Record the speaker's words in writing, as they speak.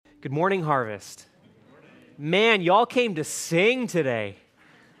Good morning, Harvest. Man, y'all came to sing today.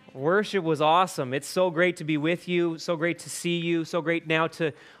 Worship was awesome. It's so great to be with you, so great to see you, so great now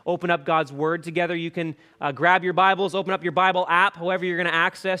to open up God's Word together. You can grab your Bibles, open up your Bible app, however you're going to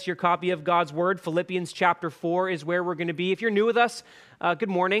access your copy of God's Word. Philippians chapter 4 is where we're going to be. If you're new with us, good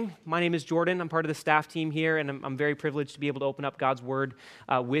morning. My name is Jordan. I'm part of the staff team here, and I'm very privileged to be able to open up God's Word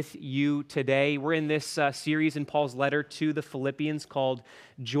with you today. We're in this series in Paul's letter to the Philippians called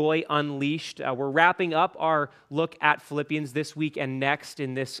Joy Unleashed. We're wrapping up our look at Philippians this week and next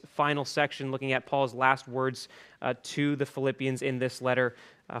in this final section, looking at Paul's last words to the Philippians in this letter.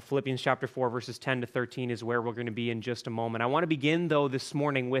 Philippians chapter 4, verses 10 to 13 is where we're going to be in just a moment. I want to begin, though, this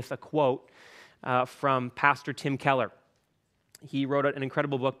morning with a quote from Pastor Tim Keller. He wrote an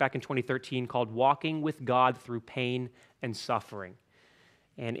incredible book back in 2013 called Walking with God Through Pain and Suffering.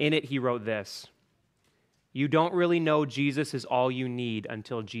 And in it, he wrote this: "You don't really know Jesus is all you need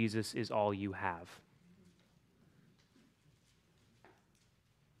until Jesus is all you have."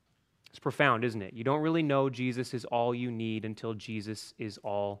 It's profound, isn't it? You don't really know Jesus is all you need until Jesus is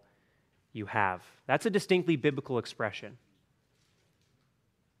all you have. That's a distinctly biblical expression.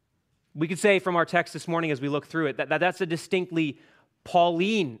 We could say from our text this morning as we look through it that that's a distinctly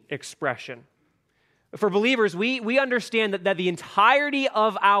Pauline expression. For believers, we understand that the entirety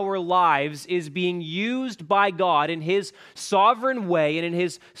of our lives is being used by God in His sovereign way and in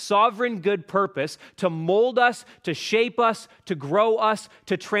His sovereign good purpose to mold us, to shape us, to grow us,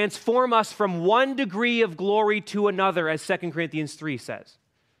 to transform us from one degree of glory to another, as 2 Corinthians 3 says.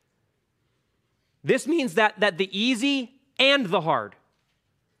 This means that the easy and the hard,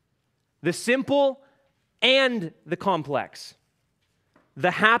 the simple and the complex,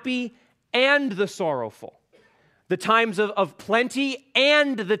 the happy and the sorrowful, the times of plenty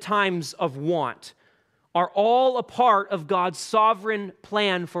and the times of want are all a part of God's sovereign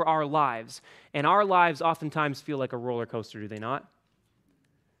plan for our lives. And our lives oftentimes feel like a roller coaster, do they not?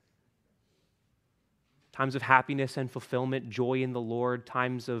 Times of happiness and fulfillment, joy in the Lord,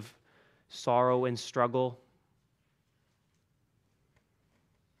 times of sorrow and struggle.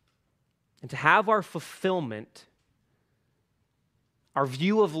 And to have our fulfillment, our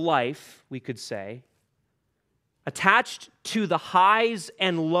view of life, we could say, attached to the highs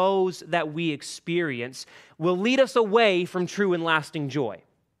and lows that we experience will lead us away from true and lasting joy.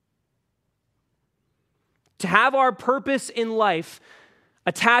 To have our purpose in life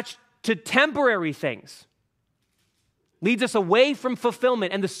attached to temporary things leads us away from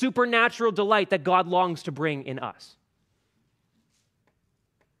fulfillment and the supernatural delight that God longs to bring in us.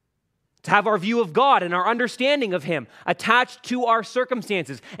 To have our view of God and our understanding of Him attached to our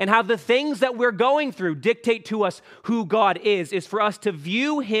circumstances and have the things that we're going through dictate to us who God is for us to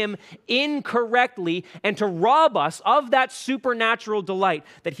view Him incorrectly and to rob us of that supernatural delight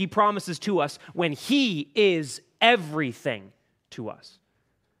that He promises to us when He is everything to us.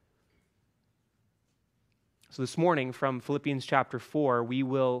 So this morning from Philippians chapter 4, we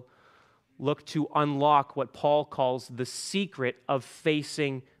will look to unlock what Paul calls the secret of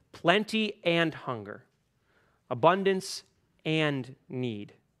facing plenty and hunger, abundance and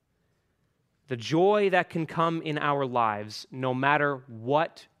need. The joy that can come in our lives no matter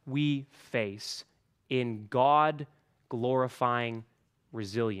what we face in God-glorifying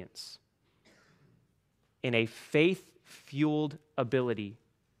resilience, in a faith-fueled ability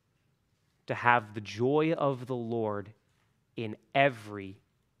to have the joy of the Lord in every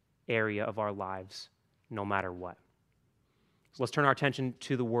area of our lives, no matter what. So let's turn our attention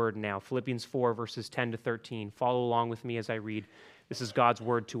to the Word now. Philippians 4, verses 10 to 13. Follow along with me as I read. This is God's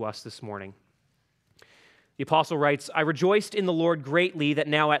Word to us this morning. The apostle writes, "I rejoiced in the Lord greatly that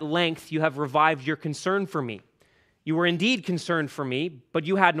now at length you have revived your concern for me. You were indeed concerned for me, but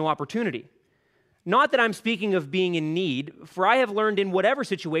you had no opportunity. Not that I'm speaking of being in need, for I have learned in whatever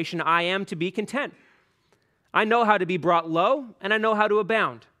situation I am to be content. I know how to be brought low, and I know how to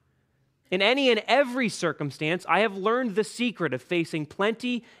abound. In any and every circumstance, I have learned the secret of facing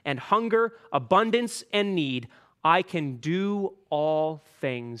plenty and hunger, abundance and need. I can do all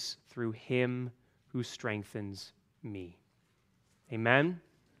things through Him who strengthens me." Amen?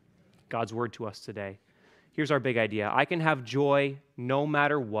 God's word to us today. Here's our big idea. I can have joy no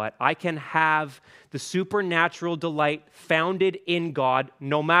matter what. I can have the supernatural delight founded in God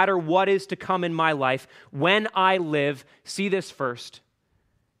no matter what is to come in my life when I live, see this first,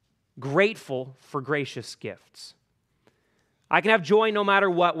 grateful for gracious gifts. I can have joy no matter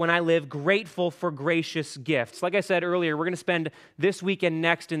what when I live grateful for gracious gifts. Like I said earlier, we're going to spend this week and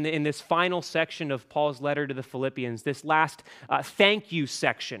next in this final section of Paul's letter to the Philippians, this last thank you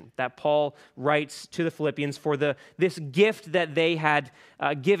section that Paul writes to the Philippians for this gift that they had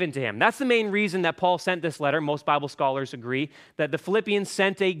given to him. That's the main reason that Paul sent this letter. Most Bible scholars agree that the Philippians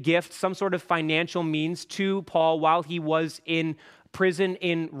sent a gift, some sort of financial means, to Paul while he was in prison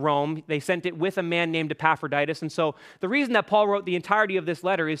in Rome. They sent it with a man named Epaphroditus. And so the reason that Paul wrote the entirety of this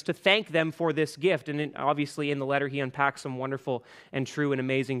letter is to thank them for this gift. And obviously in the letter, he unpacks some wonderful and true and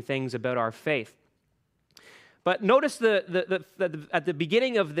amazing things about our faith. But notice at the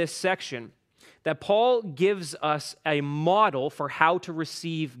beginning of this section that Paul gives us a model for how to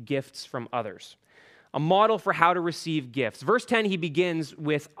receive gifts from others. A model for how to receive gifts. Verse 10, he begins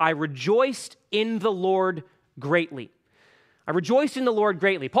with, I rejoiced in the Lord greatly. I rejoiced in the Lord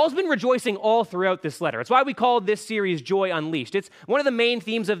greatly. Paul's been rejoicing all throughout this letter. It's why we call this series Joy Unleashed. It's one of the main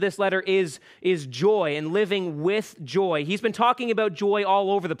themes of this letter is joy and living with joy. He's been talking about joy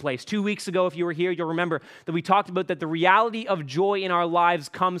all over the place. 2 weeks ago, if you were here, you'll remember that we talked about that the reality of joy in our lives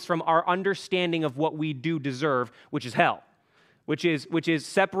comes from our understanding of what we do deserve, which is hell. Which is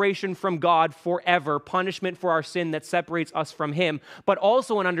separation from God forever, punishment for our sin that separates us from Him, but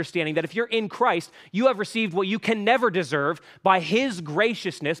also an understanding that if you're in Christ, you have received what you can never deserve by His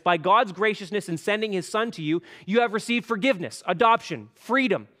graciousness, by God's graciousness in sending His Son to you. You have received forgiveness, adoption,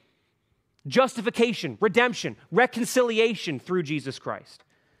 freedom, justification, redemption, reconciliation through Jesus Christ.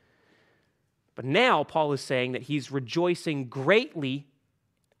 But now Paul is saying that he's rejoicing greatly,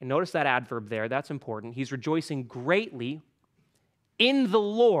 and notice that adverb there, that's important. He's rejoicing greatly in the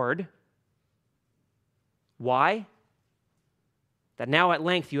Lord. Why? That now at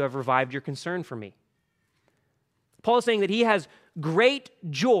length you have revived your concern for me. Paul is saying that he has great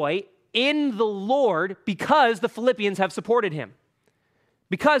joy in the Lord because the Philippians have supported him,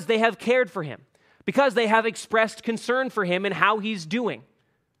 because they have cared for him, because they have expressed concern for him and how he's doing.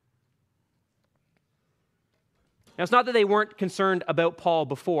 Now, it's not that they weren't concerned about Paul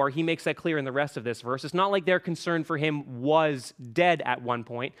before. He makes that clear in the rest of this verse. It's not like their concern for him was dead at one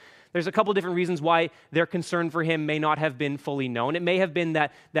point. There's a couple different reasons why their concern for him may not have been fully known. It may have been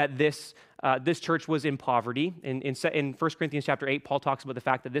that this church was in poverty. In 1 Corinthians chapter 8, Paul talks about the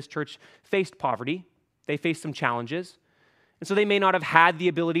fact that this church faced poverty. They faced some challenges. And so they may not have had the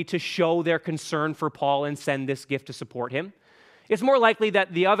ability to show their concern for Paul and send this gift to support him. It's more likely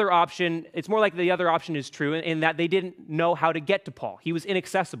that the other option is true in that they didn't know how to get to Paul. He was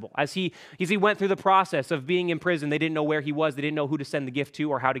inaccessible. As he went through the process of being in prison, they didn't know where he was. They didn't know who to send the gift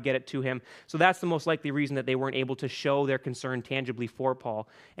to or how to get it to him. So that's the most likely reason that they weren't able to show their concern tangibly for Paul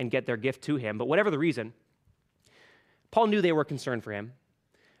and get their gift to him. But whatever the reason, Paul knew they were concerned for him.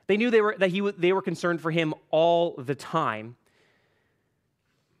 They knew they were concerned for him all the time.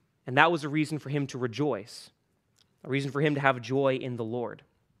 And that was a reason for him to rejoice. A reason for him to have joy in the Lord.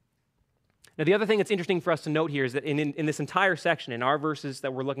 Now, the other thing that's interesting for us to note here is that in this entire section, in our verses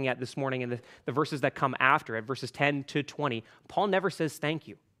that we're looking at this morning and the verses that come after it, verses 10 to 20, Paul never says thank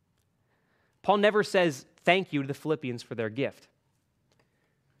you. Paul never says thank you to the Philippians for their gift.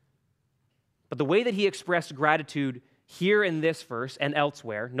 But the way that he expressed gratitude here in this verse and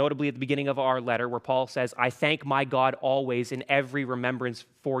elsewhere, notably at the beginning of our letter where Paul says, I thank my God always in every remembrance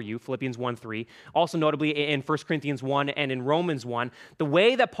for you, Philippians 1:3. Also notably in 1 Corinthians 1 and in Romans 1, the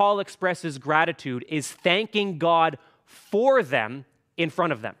way that Paul expresses gratitude is thanking God for them in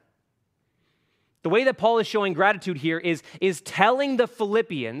front of them. The way that Paul is showing gratitude here is telling the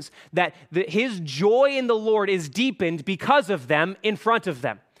Philippians that his joy in the Lord is deepened because of them in front of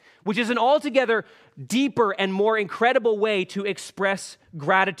them, which is an altogether deeper and more incredible way to express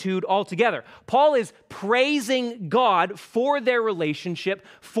gratitude altogether. Paul is praising God for their relationship,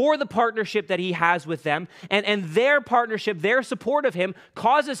 for the partnership that he has with them, and their partnership, their support of him,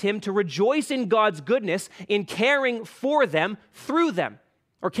 causes him to rejoice in God's goodness in caring for them through them,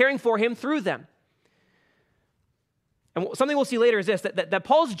 or caring for him through them. And something we'll see later is this, that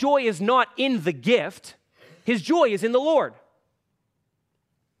Paul's joy is not in the gift, his joy is in the Lord.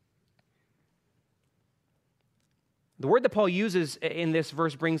 The word that Paul uses in this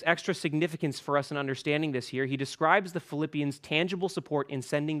verse brings extra significance for us in understanding this here. He describes the Philippians' tangible support in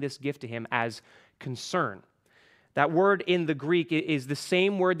sending this gift to him as concern. That word in the Greek is the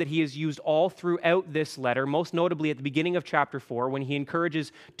same word that he has used all throughout this letter, most notably at the beginning of chapter 4, when he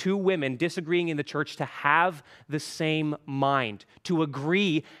encourages two women disagreeing in the church to have the same mind, to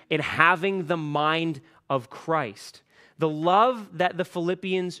agree in having the mind of Christ. The love that the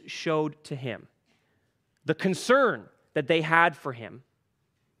Philippians showed to him, the concern that they had for him,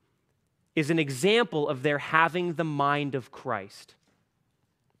 is an example of their having the mind of Christ,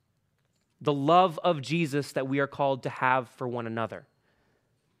 the love of Jesus that we are called to have for one another.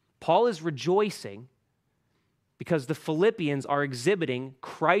 Paul is rejoicing because the Philippians are exhibiting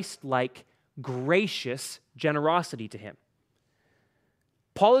Christ-like, gracious generosity to him.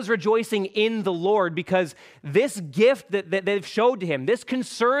 Paul is rejoicing in the Lord because this gift that they've showed to him, this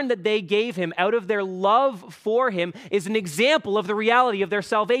concern that they gave him out of their love for him, is an example of the reality of their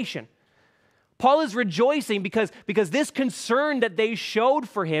salvation. Paul is rejoicing because this concern that they showed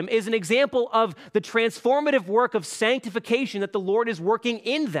for him is an example of the transformative work of sanctification that the Lord is working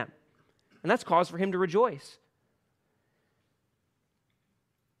in them. And that's cause for him to rejoice.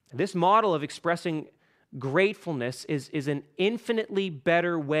 This model of expressing gratefulness is an infinitely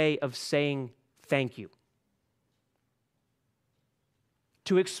better way of saying thank you.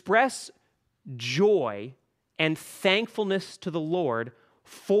 To express joy and thankfulness to the Lord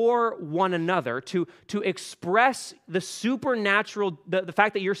for one another, to express the supernatural, the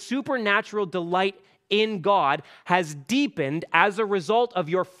fact that your supernatural delight in God has deepened as a result of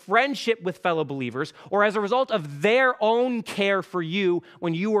your friendship with fellow believers or as a result of their own care for you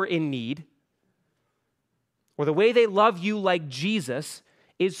when you were in need, or the way they love you like Jesus,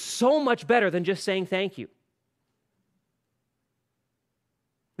 is so much better than just saying thank you.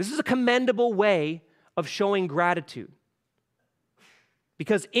 This is a commendable way of showing gratitude.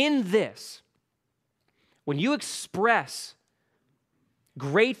 Because in this, when you express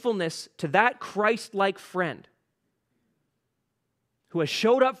gratefulness to that Christ-like friend who has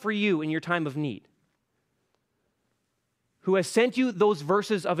showed up for you in your time of need, who has sent you those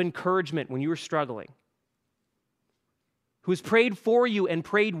verses of encouragement when you were struggling, who has prayed for you and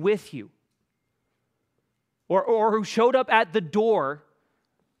prayed with you, or who showed up at the door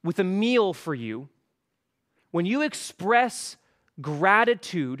with a meal for you, when you express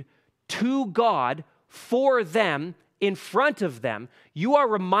gratitude to God for them, in front of them, you are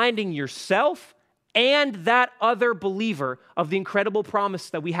reminding yourself and that other believer of the incredible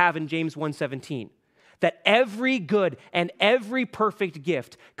promise that we have in James 1:17, that every good and every perfect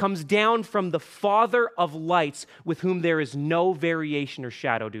gift comes down from the Father of lights, with whom there is no variation or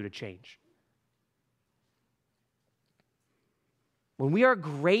shadow due to change. When we are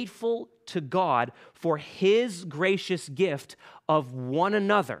grateful to God for his gracious gift of one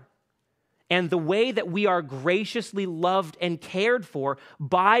another, and the way that we are graciously loved and cared for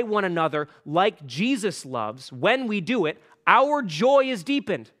by one another like Jesus loves, when we do it, our joy is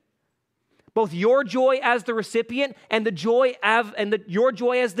deepened. Both your joy as the recipient and your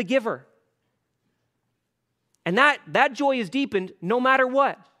joy as the giver. And that joy is deepened no matter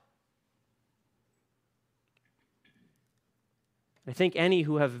what. I think any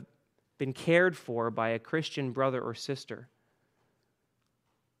who have been cared for by a Christian brother or sister,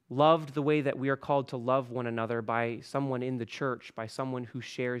 loved the way that we are called to love one another by someone in the church, by someone who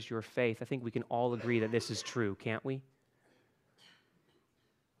shares your faith. I think we can all agree that this is true, can't we?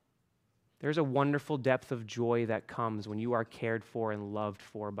 There's a wonderful depth of joy that comes when you are cared for and loved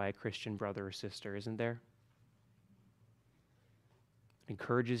for by a Christian brother or sister, isn't there? It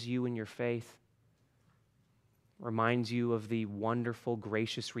encourages you in your faith, reminds you of the wonderful,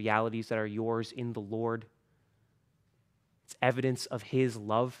 gracious realities that are yours in the Lord. It's evidence of his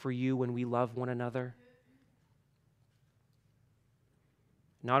love for you when we love one another.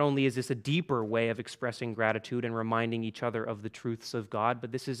 Not only is this a deeper way of expressing gratitude and reminding each other of the truths of God,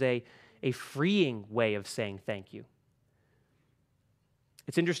 but this is a freeing way of saying thank you.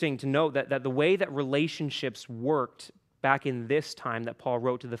 It's interesting to note that the way that relationships worked back in this time that Paul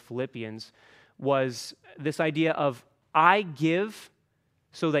wrote to the Philippians was this idea of, I give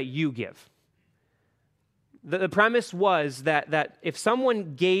so that you give. The premise was that if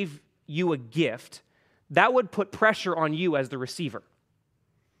someone gave you a gift, that would put pressure on you as the receiver.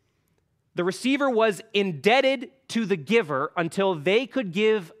 The receiver was indebted to the giver until they could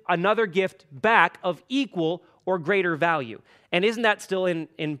give another gift back of equal or greater value. And isn't that still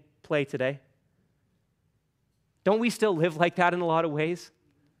in play today? Don't we still live like that in a lot of ways?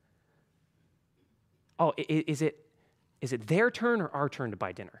 Oh, is it their turn or our turn to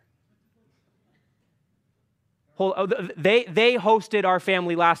buy dinner? They hosted our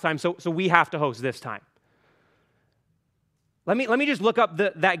family last time, so we have to host this time. Let me just look up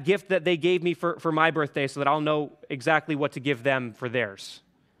that gift that they gave me for my birthday so that I'll know exactly what to give them for theirs.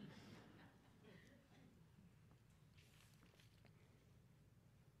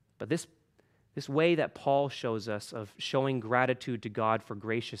 But this way that Paul shows us of showing gratitude to God for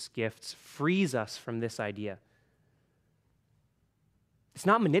gracious gifts frees us from this idea. It's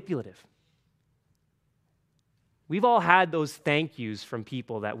not manipulative. We've all had those thank yous from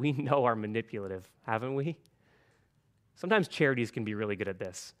people that we know are manipulative, haven't we? Sometimes charities can be really good at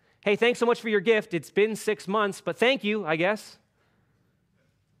this. Hey, thanks so much for your gift. It's been 6 months, but thank you, I guess.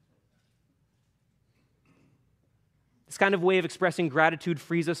 This kind of way of expressing gratitude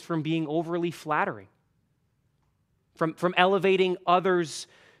frees us from being overly flattering, from elevating others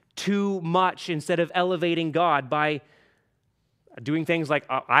too much instead of elevating God by doing things like,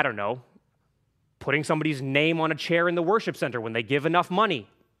 I don't know, putting somebody's name on a chair in the worship center when they give enough money.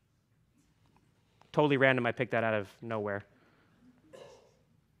 Totally random, I picked that out of nowhere.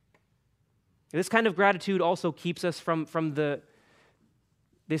 This kind of gratitude also keeps us from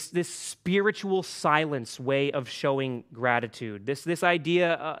this spiritual silence way of showing gratitude. This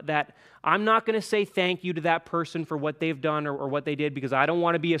idea that I'm not going to say thank you to that person for what they've done or what they did because I don't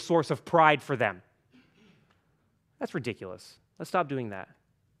want to be a source of pride for them. That's ridiculous. Let's stop doing that.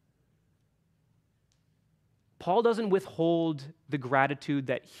 Paul doesn't withhold the gratitude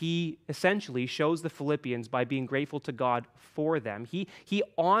that he essentially shows the Philippians by being grateful to God for them. He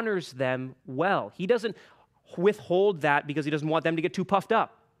honors them well. He doesn't withhold that because he doesn't want them to get too puffed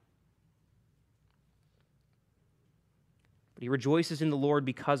up. But he rejoices in the Lord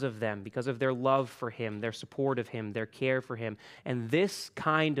because of them, because of their love for him, their support of him, their care for him. And this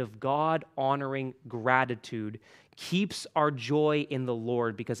kind of God-honoring gratitude keeps our joy in the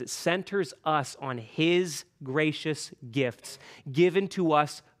Lord because it centers us on his gracious gifts given to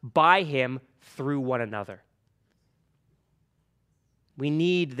us by him through one another. We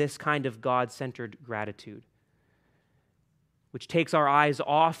need this kind of God-centered gratitude, which takes our eyes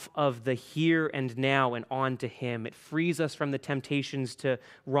off of the here and now and on to him. It frees us from the temptations to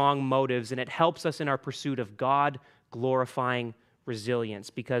wrong motives, and it helps us in our pursuit of God-glorifying resilience,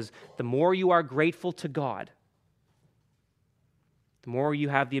 because the more you are grateful to God, the more you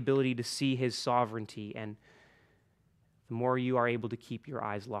have the ability to see his sovereignty, and the more you are able to keep your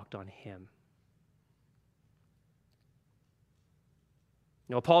eyes locked on him.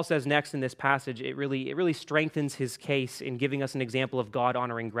 What Paul says next in this passage, it really strengthens his case in giving us an example of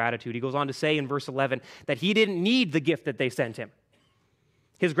God-honoring gratitude. He goes on to say in verse 11 that he didn't need the gift that they sent him.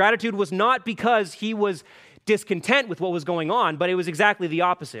 His gratitude was not because he was discontent with what was going on, but it was exactly the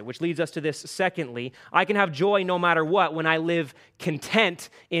opposite, which leads us to this secondly. I can have joy no matter what when I live content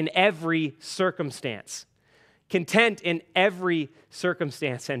in every circumstance. Content in every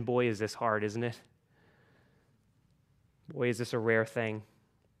circumstance. And boy, is this hard, isn't it? Boy, is this a rare thing.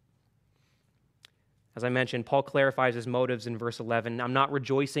 As I mentioned, Paul clarifies his motives in verse 11. I'm not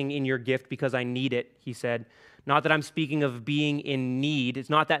rejoicing in your gift because I need it, he said. Not that I'm speaking of being in need. It's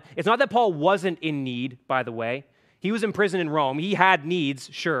not that Paul wasn't in need, by the way. He was in prison in Rome. He had needs,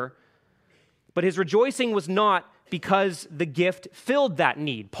 sure. But his rejoicing was not because the gift filled that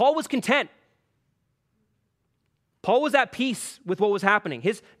need. Paul was content. Paul was at peace with what was happening.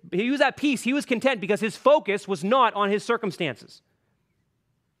 He was at peace. He was content because his focus was not on his circumstances.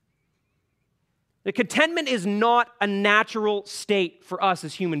 The contentment is not a natural state for us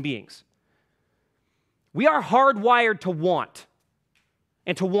as human beings. We are hardwired to want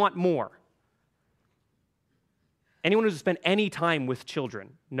and to want more. Anyone who's spent any time with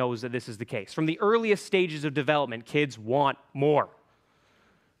children knows that this is the case. From the earliest stages of development, kids want more.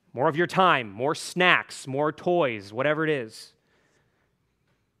 More of your time, more snacks, more toys, whatever it is.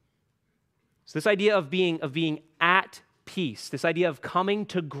 So this idea of being at peace, this idea of coming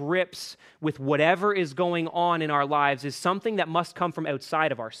to grips with whatever is going on in our lives is something that must come from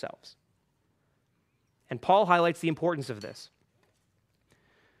outside of ourselves. And Paul highlights the importance of this.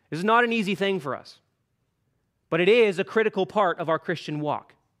 This is not an easy thing for us, but it is a critical part of our Christian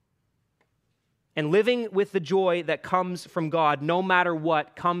walk. And living with the joy that comes from God, no matter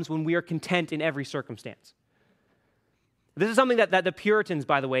what, comes when we are content in every circumstance. This is something that the Puritans,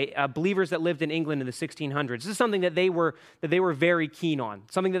 by the way, believers that lived in England in the 1600s, this is something that they were very keen on,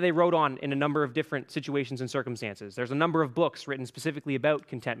 something that they wrote on in a number of different situations and circumstances. There's a number of books written specifically about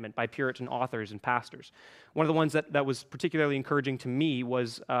contentment by Puritan authors and pastors. One of the ones that was particularly encouraging to me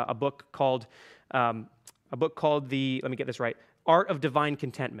was a book called the, let me get this right, Art of Divine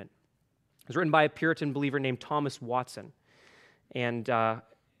Contentment. It was written by a Puritan believer named Thomas Watson. And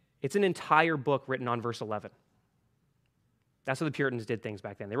it's an entire book written on verse 11. That's how the Puritans did things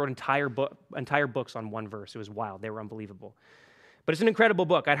back then. They wrote entire books on one verse. It was wild. They were unbelievable. But it's an incredible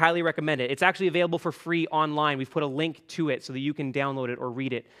book. I'd highly recommend it. It's actually available for free online. We've put a link to it so that you can download it or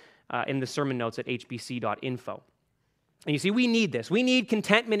read it in the sermon notes at hbc.info. And you see, we need this. We need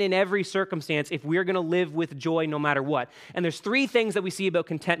contentment in every circumstance if we're going to live with joy no matter what. And there's three things that we see about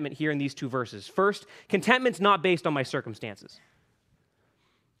contentment here in these two verses. First, contentment's not based on my circumstances.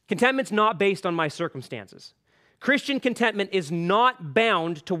 Contentment's not based on my circumstances. Christian contentment is not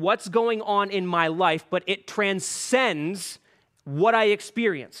bound to what's going on in my life, but it transcends what I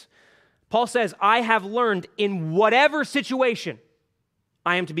experience. Paul says, I have learned in whatever situation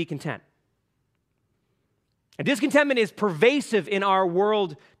I am to be content. And discontentment is pervasive in our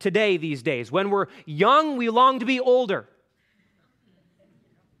world today, these days. When we're young, we long to be older.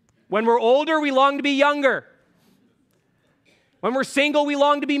 When we're older, we long to be younger. When we're single, we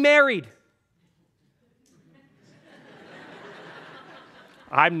long to be married.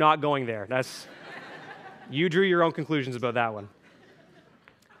 I'm not going there. You drew your own conclusions about that one.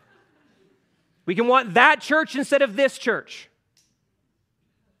 We can want that church instead of this church.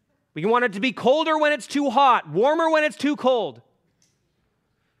 We can want it to be colder when it's too hot, warmer when it's too cold.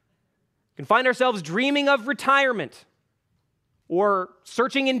 We can find ourselves dreaming of retirement or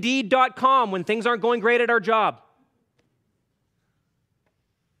searching Indeed.com when things aren't going great at our job.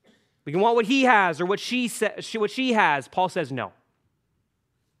 We can want what he has or what she has. Paul says no.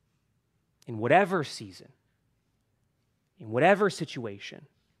 In whatever season, in whatever situation,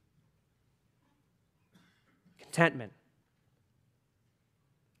 contentment.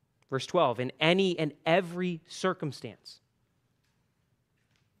 Verse 12, in any and every circumstance,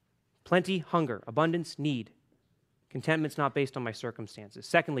 plenty, hunger, abundance, need. Contentment's not based on my circumstances.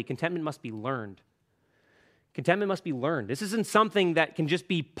 Secondly, contentment must be learned. Contentment must be learned. This isn't something that can just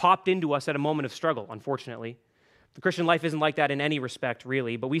be popped into us at a moment of struggle, unfortunately. The Christian life isn't like that in any respect,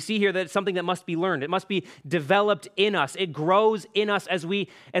 really. But we see here that it's something that must be learned. It must be developed in us. It grows in us as we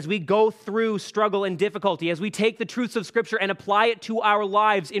go through struggle and difficulty, as we take the truths of Scripture and apply it to our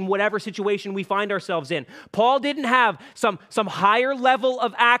lives in whatever situation we find ourselves in. Paul didn't have some higher level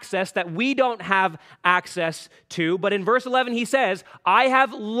of access that we don't have access to. But in verse 11, he says, I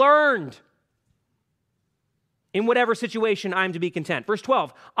have learned in whatever situation I'm to be content. Verse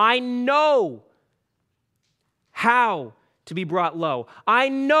 12, I know how to be brought low. I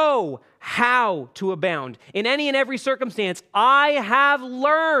know how to abound. In any and every circumstance, I have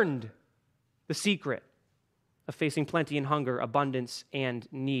learned the secret of facing plenty and hunger, abundance and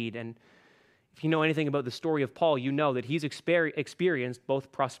need. And if you know anything about the story of Paul, you know that he's experienced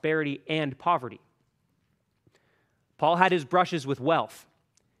both prosperity and poverty. Paul had his brushes with wealth.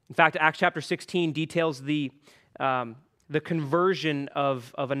 In fact, Acts chapter 16 details the conversion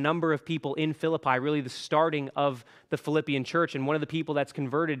of a number of people in Philippi, really the starting of the Philippian church. And one of the people that's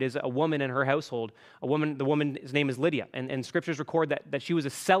converted is a woman in her household. The woman's name is Lydia. And scriptures record that she was a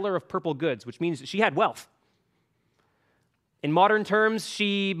seller of purple goods, which means that she had wealth. In modern terms,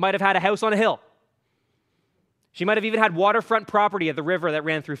 she might have had a house on a hill. She might have even had waterfront property at the river that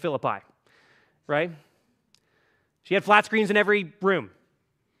ran through Philippi, right? She had flat screens in every room.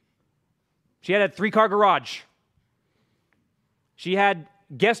 She had a 3-car garage. She had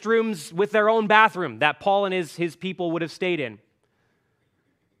guest rooms with their own bathroom that Paul and his people would have stayed in.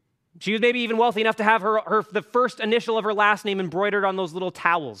 She was maybe even wealthy enough to have the first initial of her last name embroidered on those little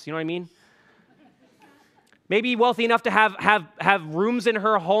towels. You know what I mean? Maybe wealthy enough to have rooms in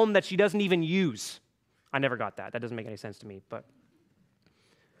her home that she doesn't even use. I never got that. That doesn't make any sense to me. But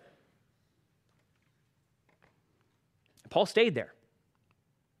Paul stayed there.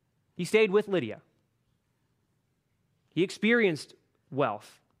 He stayed with Lydia. He experienced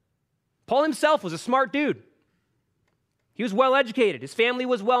wealth. Paul himself was a smart dude. He was well educated. His family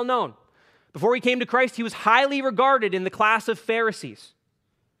was well known. Before he came to Christ, he was highly regarded in the class of Pharisees.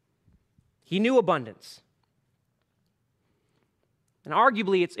 He knew abundance. And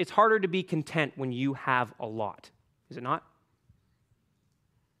arguably, it's harder to be content when you have a lot, is it not?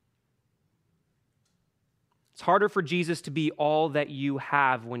 It's harder for Jesus to be all that you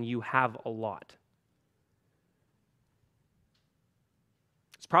have when you have a lot.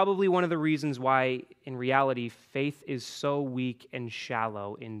 It's probably one of the reasons why, in reality, faith is so weak and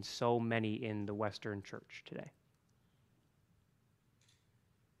shallow in so many in the Western church today.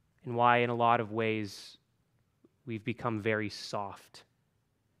 And why, in a lot of ways, we've become very soft.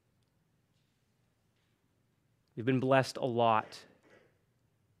 We've been blessed a lot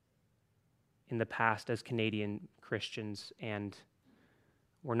in the past as Canadian Christians, and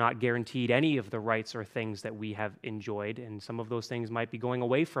we're not guaranteed any of the rights or things that we have enjoyed, and some of those things might be going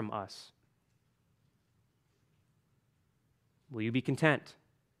away from us. Will you be content?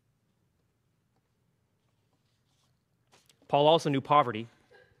 Paul also knew poverty.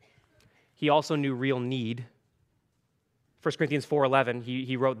 He also knew real need. 1 Corinthians 4:11,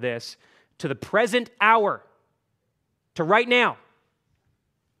 he wrote this, to the present hour, to right now,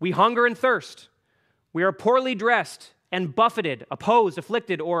 we hunger and thirst. We are poorly dressed and buffeted, opposed,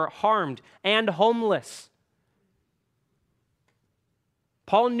 afflicted, or harmed, and homeless.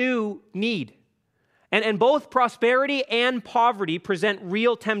 Paul knew need. And both prosperity and poverty present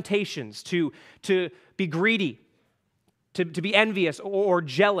real temptations to be greedy, to be envious or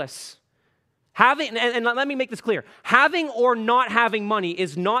jealous. And let me make this clear. Having or not having money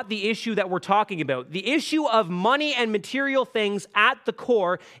is not the issue that we're talking about. The issue of money and material things at the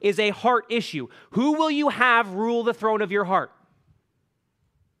core is a heart issue. Who will you have rule the throne of your heart?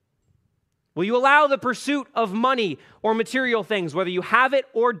 Will you allow the pursuit of money or material things, whether you have it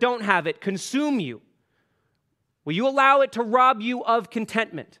or don't have it, consume you? Will you allow it to rob you of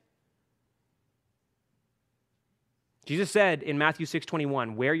contentment? Jesus said in Matthew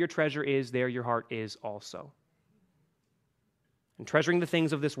 6:21, where your treasure is, there your heart is also. And treasuring the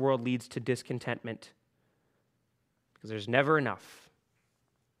things of this world leads to discontentment because there's never enough.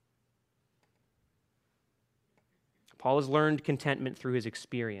 Paul has learned contentment through his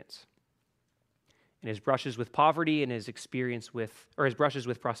experience. In his brushes with poverty and his brushes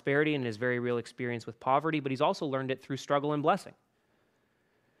with prosperity and his very real experience with poverty, but he's also learned it through struggle and blessing.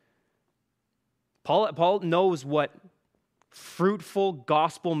 Paul knows what fruitful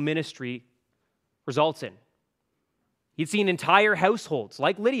gospel ministry results in. He'd seen entire households,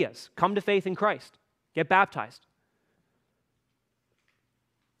 like Lydia's, come to faith in Christ, get baptized.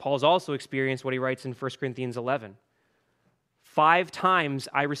 Paul's also experienced what he writes in 1 Corinthians 11. 5 times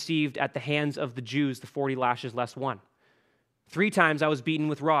I received at the hands of the Jews the 40 lashes less one. 3 times I was beaten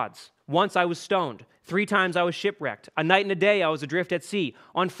with rods. Once I was stoned. 3 times I was shipwrecked. A night and a day I was adrift at sea,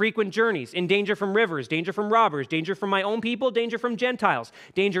 on frequent journeys, in danger from rivers, danger from robbers, danger from my own people, danger from Gentiles,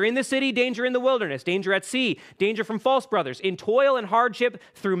 danger in the city, danger in the wilderness, danger at sea, danger from false brothers, in toil and hardship,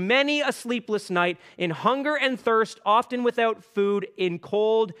 through many a sleepless night, in hunger and thirst, often without food, in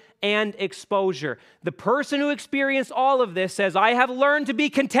cold and exposure. The person who experienced all of this says, I have learned to be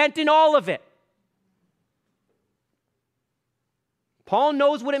content in all of it. Paul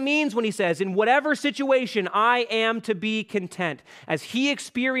knows what it means when he says, in whatever situation, I am to be content. As he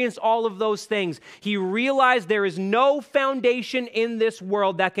experienced all of those things, he realized there is no foundation in this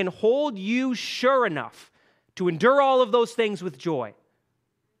world that can hold you sure enough to endure all of those things with joy.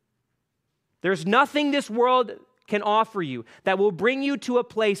 There's nothing this world can offer you that will bring you to a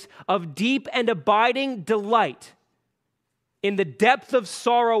place of deep and abiding delight in the depth of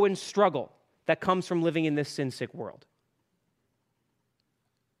sorrow and struggle that comes from living in this sin-sick world.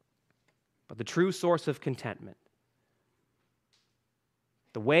 But the true source of contentment,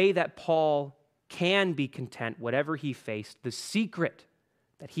 the way that Paul can be content, whatever he faced, the secret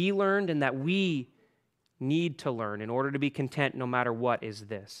that he learned and that we need to learn in order to be content no matter what, is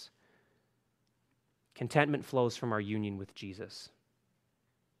this. Contentment flows from our union with Jesus.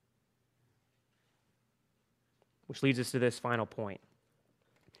 Which leads us to this final point.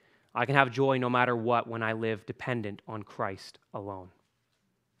 I can have joy no matter what when I live dependent on Christ alone.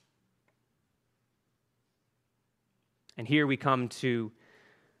 And here we come to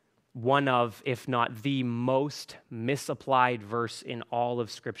one of, if not the most misapplied verse in all of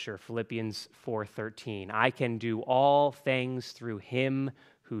Scripture, Philippians 4:13. I can do all things through him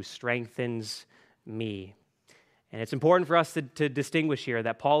who strengthens me. And it's important for us to distinguish here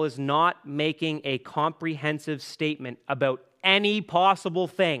that Paul is not making a comprehensive statement about any possible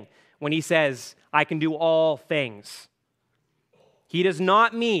thing when he says, I can do all things. He does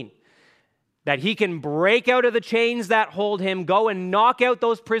not mean that he can break out of the chains that hold him, go and knock out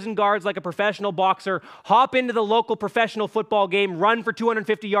those prison guards like a professional boxer, hop into the local professional football game, run for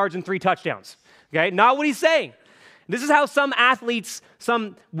 250 yards and 3 touchdowns. Okay? Not what he's saying. This is how some athletes,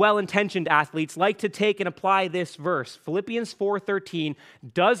 some well-intentioned athletes, like to take and apply this verse. Philippians 4:13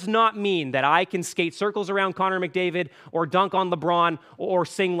 does not mean that I can skate circles around Connor McDavid or dunk on LeBron or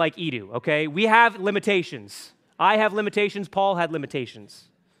sing like Edu, okay? We have limitations. I have limitations. Paul had limitations.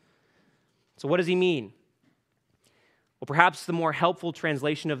 So what does he mean? Well, perhaps the more helpful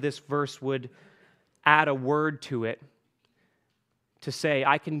translation of this verse would add a word to it to say,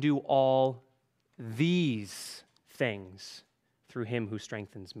 I can do all these things through him who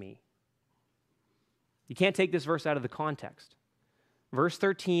strengthens me. You can't take this verse out of the context. Verse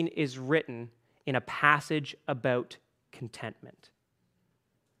 13 is written in a passage about contentment.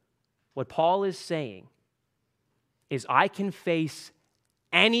 What Paul is saying is, I can face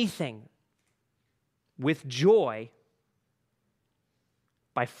anything with joy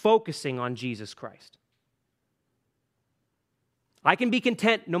by focusing on Jesus Christ. I can be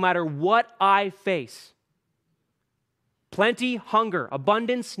content no matter what I face. Plenty, hunger,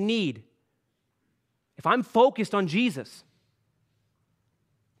 abundance, need. If I'm focused on Jesus,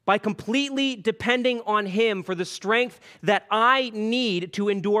 by completely depending on him for the strength that I need to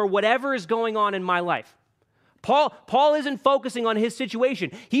endure whatever is going on in my life. Paul isn't focusing on his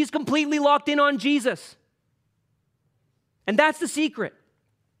situation. He's completely locked in on Jesus. And that's the secret.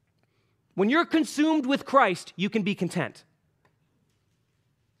 When you're consumed with Christ, you can be content.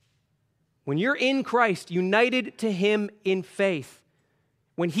 When you're in Christ, united to him in faith,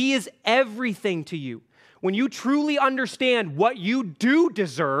 when he is everything to you, when you truly understand what you do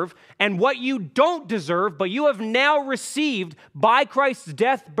deserve and what you don't deserve, but you have now received by Christ's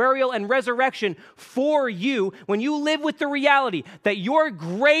death, burial, and resurrection for you, when you live with the reality that your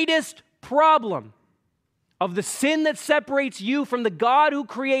greatest problem of the sin that separates you from the God who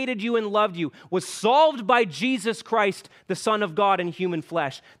created you and loved you was solved by Jesus Christ, the Son of God in human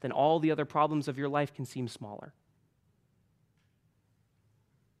flesh, then all the other problems of your life can seem smaller.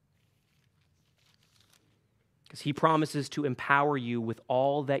 Because he promises to empower you with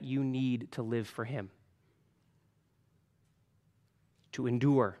all that you need to live for him, to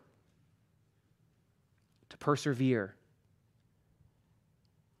endure, to persevere,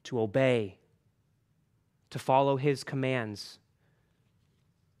 to obey, to follow his commands,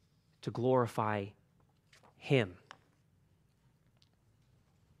 to glorify him.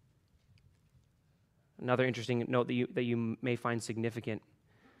 Another interesting note that you may find significant: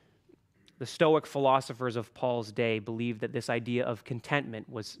 the Stoic philosophers of Paul's day believed that this idea of contentment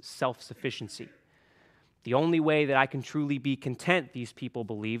was self-sufficiency. The only way that I can truly be content, these people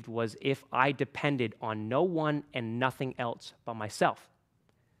believed, was if I depended on no one and nothing else but myself.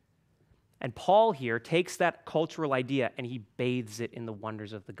 And Paul here takes that cultural idea and he bathes it in the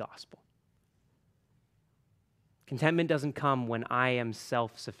wonders of the gospel. Contentment doesn't come when I am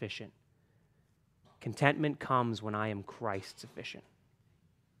self-sufficient. Contentment comes when I am Christ-sufficient.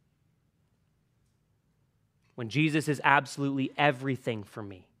 When Jesus is absolutely everything for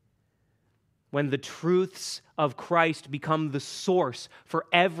me. When the truths of Christ become the source for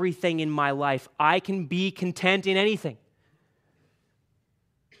everything in my life, I can be content in anything.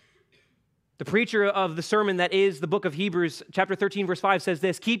 The preacher of the sermon that is the book of Hebrews, chapter 13, verse 5 says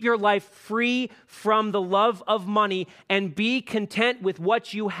this: keep your life free from the love of money and be content with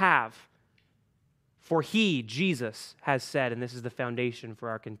what you have. For he, Jesus, has said, and this is the foundation for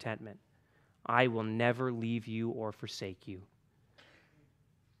our contentment, I will never leave you or forsake you.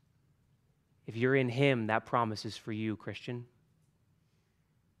 If you're in him, that promise is for you, Christian.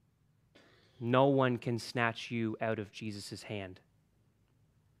 No one can snatch you out of Jesus' hand.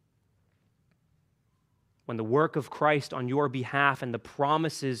 When the work of Christ on your behalf and the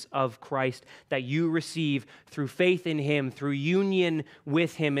promises of Christ that you receive through faith in him, through union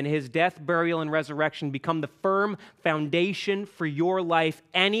with him in his death, burial, and resurrection become the firm foundation for your life,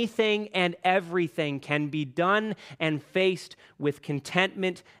 anything and everything can be done and faced with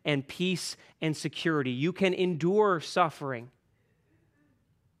contentment and peace and security. You can endure suffering.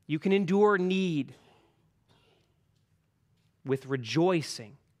 You can endure need with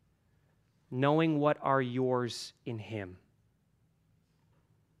rejoicing, knowing what are yours in him.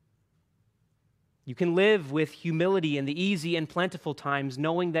 You can live with humility in the easy and plentiful times,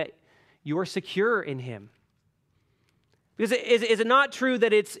 knowing that you're secure in him. Because is it not true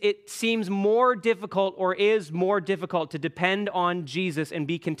that it seems more difficult or is more difficult to depend on Jesus and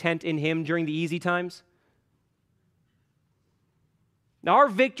be content in him during the easy times? Now, our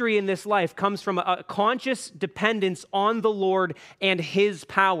victory in this life comes from a conscious dependence on the Lord and his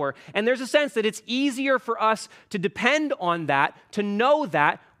power. And there's a sense that it's easier for us to depend on that, to know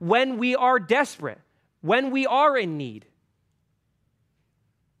that when we are desperate, when we are in need,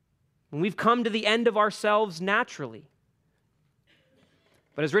 when we've come to the end of ourselves naturally.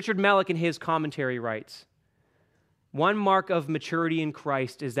 But as Richard Mellick in his commentary writes, one mark of maturity in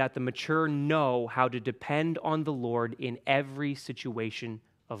Christ is that the mature know how to depend on the Lord in every situation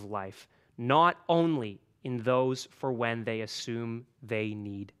of life, not only in those for when they assume they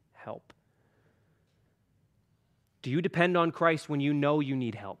need help. Do you depend on Christ when you know you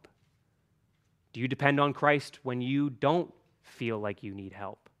need help? Do you depend on Christ when you don't feel like you need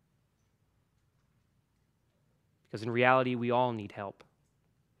help? Because in reality, we all need help.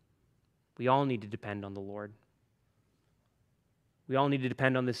 We all need to depend on the Lord. We all need to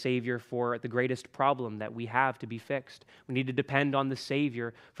depend on the Savior for the greatest problem that we have to be fixed. We need to depend on the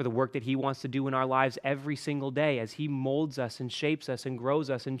Savior for the work that he wants to do in our lives every single day as he molds us and shapes us and grows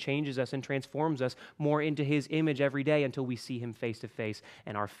us and changes us and transforms us more into his image every day until we see him face to face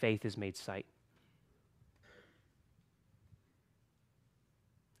and our faith is made sight.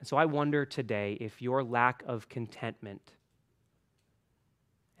 And so I wonder today if your lack of contentment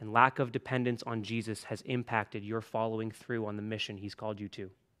and lack of dependence on Jesus has impacted your following through on the mission he's called you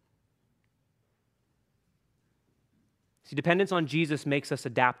to. See, dependence on Jesus makes us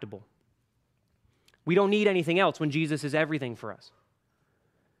adaptable. We don't need anything else when Jesus is everything for us.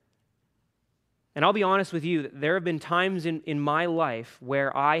 And I'll be honest with you, there have been times in my life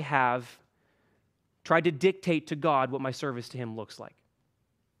where I have tried to dictate to God what my service to Him looks like.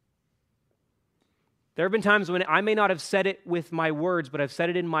 There have been times when I may not have said it with my words, but I've said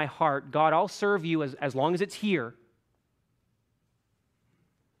it in my heart. God, I'll serve you as long as it's here.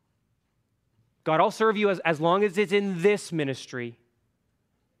 God, I'll serve you as long as it's in this ministry.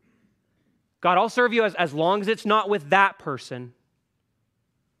 God, I'll serve you as long as it's not with that person.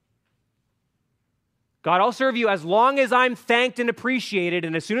 God, I'll serve you as long as I'm thanked and appreciated,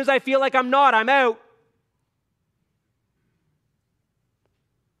 and as soon as I feel like I'm not, I'm out.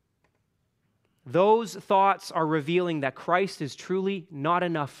 Those thoughts are revealing that Christ is truly not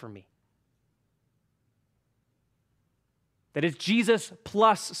enough for me. That it's Jesus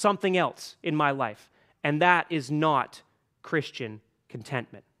plus something else in my life, and that is not Christian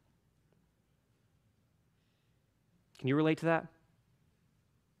contentment. Can you relate to that?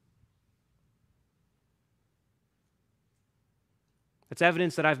 It's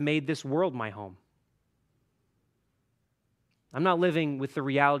evidence that I've made this world my home. I'm not living with the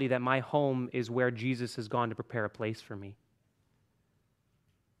reality that my home is where Jesus has gone to prepare a place for me.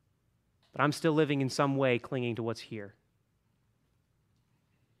 But I'm still living in some way clinging to what's here.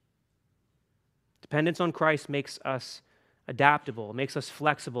 Dependence on Christ makes us adaptable. It makes us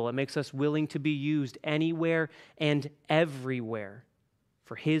flexible. It makes us willing to be used anywhere and everywhere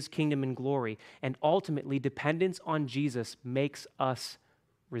for His kingdom and glory. And ultimately, dependence on Jesus makes us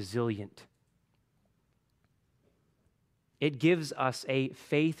resilient. It gives us a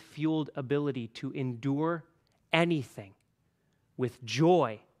faith-fueled ability to endure anything with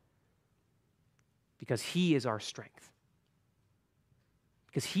joy because He is our strength.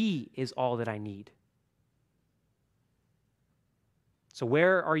 Because He is all that I need. So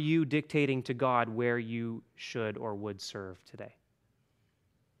where are you dictating to God where you should or would serve today?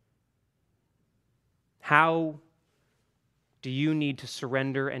 How do you need to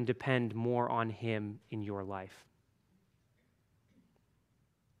surrender and depend more on Him in your life?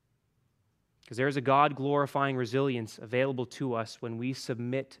 Because there is a God-glorifying resilience available to us when we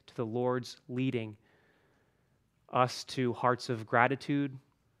submit to the Lord's leading us to hearts of gratitude,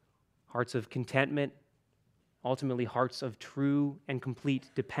 hearts of contentment, ultimately hearts of true and complete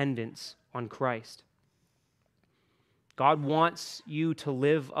dependence on Christ. God wants you to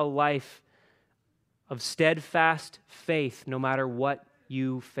live a life of steadfast faith no matter what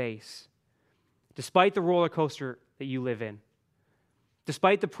you face. Despite the roller coaster that you live in,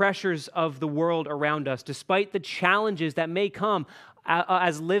 despite the pressures of the world around us, despite the challenges that may come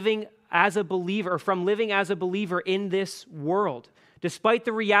as living as a believer, or from living as a believer in this world, despite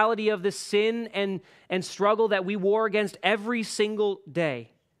the reality of the sin and struggle that we war against every single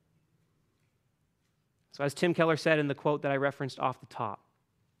day. So as Tim Keller said in the quote that I referenced off the top,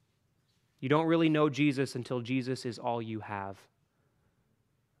 you don't really know Jesus until Jesus is all you have.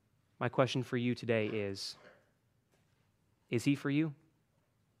 My question for you today is He for you?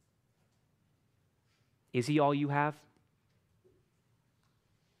 Is He all you have?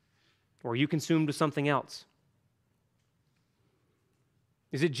 Or are you consumed with something else?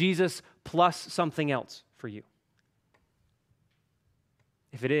 Is it Jesus plus something else for you?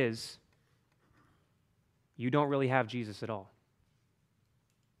 If it is, you don't really have Jesus at all.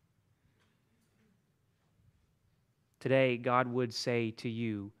 Today, God would say to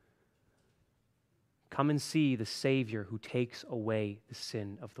you, come and see the Savior who takes away the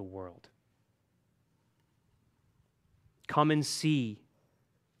sin of the world. Come and see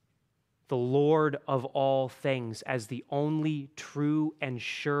the Lord of all things as the only true and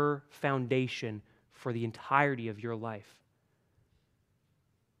sure foundation for the entirety of your life.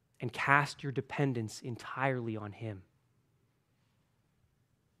 And cast your dependence entirely on Him.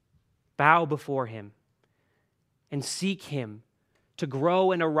 Bow before Him and seek Him to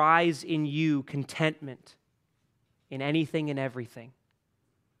grow and arise in you contentment in anything and everything.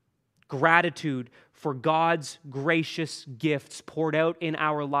 Gratitude for God's gracious gifts poured out in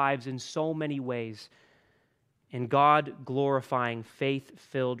our lives in so many ways. And God-glorifying,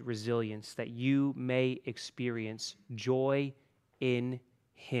 faith-filled resilience that you may experience joy in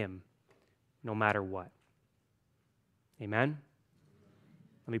Him no matter what. Amen?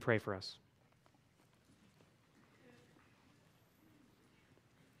 Let me pray for us.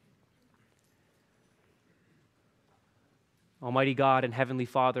 Almighty God and Heavenly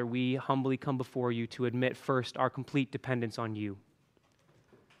Father, we humbly come before you to admit first our complete dependence on you.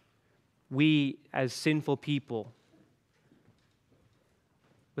 We, as sinful people,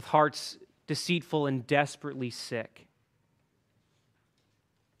 with hearts deceitful and desperately sick,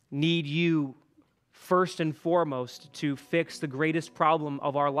 need you first and foremost to fix the greatest problem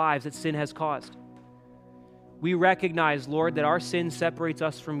of our lives that sin has caused. We recognize, Lord, that our sin separates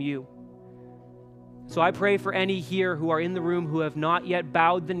us from you. So I pray for any here who are in the room who have not yet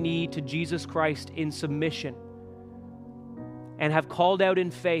bowed the knee to Jesus Christ in submission and have called out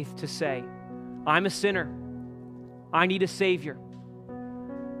in faith to say, I'm a sinner. I need a Savior.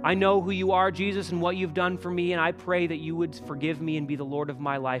 I know who you are, Jesus, and what you've done for me, and I pray that you would forgive me and be the Lord of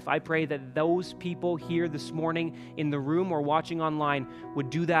my life. I pray that those people here this morning in the room or watching online would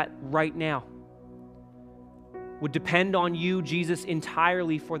do that right now, would depend on you, Jesus,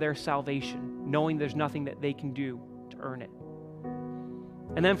 entirely for their salvation, knowing there's nothing that they can do to earn it.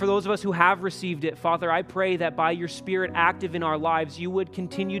 And then for those of us who have received it, Father, I pray that by your Spirit active in our lives, you would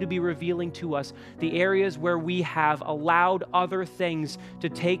continue to be revealing to us the areas where we have allowed other things to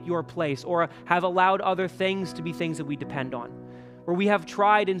take your place or have allowed other things to be things that we depend on, where we have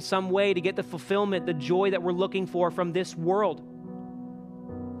tried in some way to get the fulfillment, the joy that we're looking for from this world.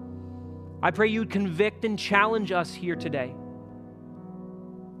 I pray you'd convict and challenge us here today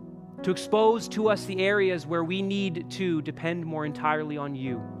to expose to us the areas where we need to depend more entirely on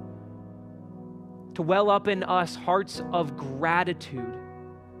you, to well up in us hearts of gratitude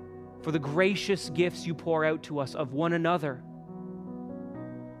for the gracious gifts you pour out to us of one another,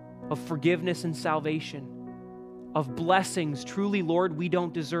 of forgiveness and salvation, of blessings truly, Lord, we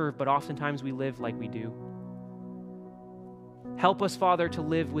don't deserve, but oftentimes we live like we do. Help us, Father, to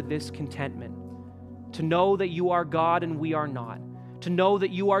live with this contentment, to know that you are God and we are not, to know that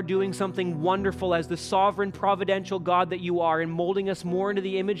you are doing something wonderful as the sovereign, providential God that you are and molding us more into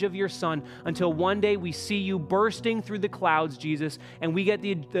the image of your Son until one day we see you bursting through the clouds, Jesus, and we get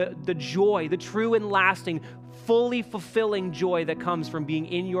the joy, the true and lasting, fully fulfilling joy that comes from being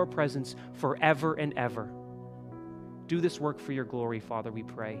in your presence forever and ever. Do this work for your glory, Father, we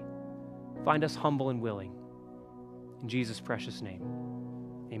pray. Find us humble and willing. In Jesus' precious name,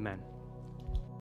 amen.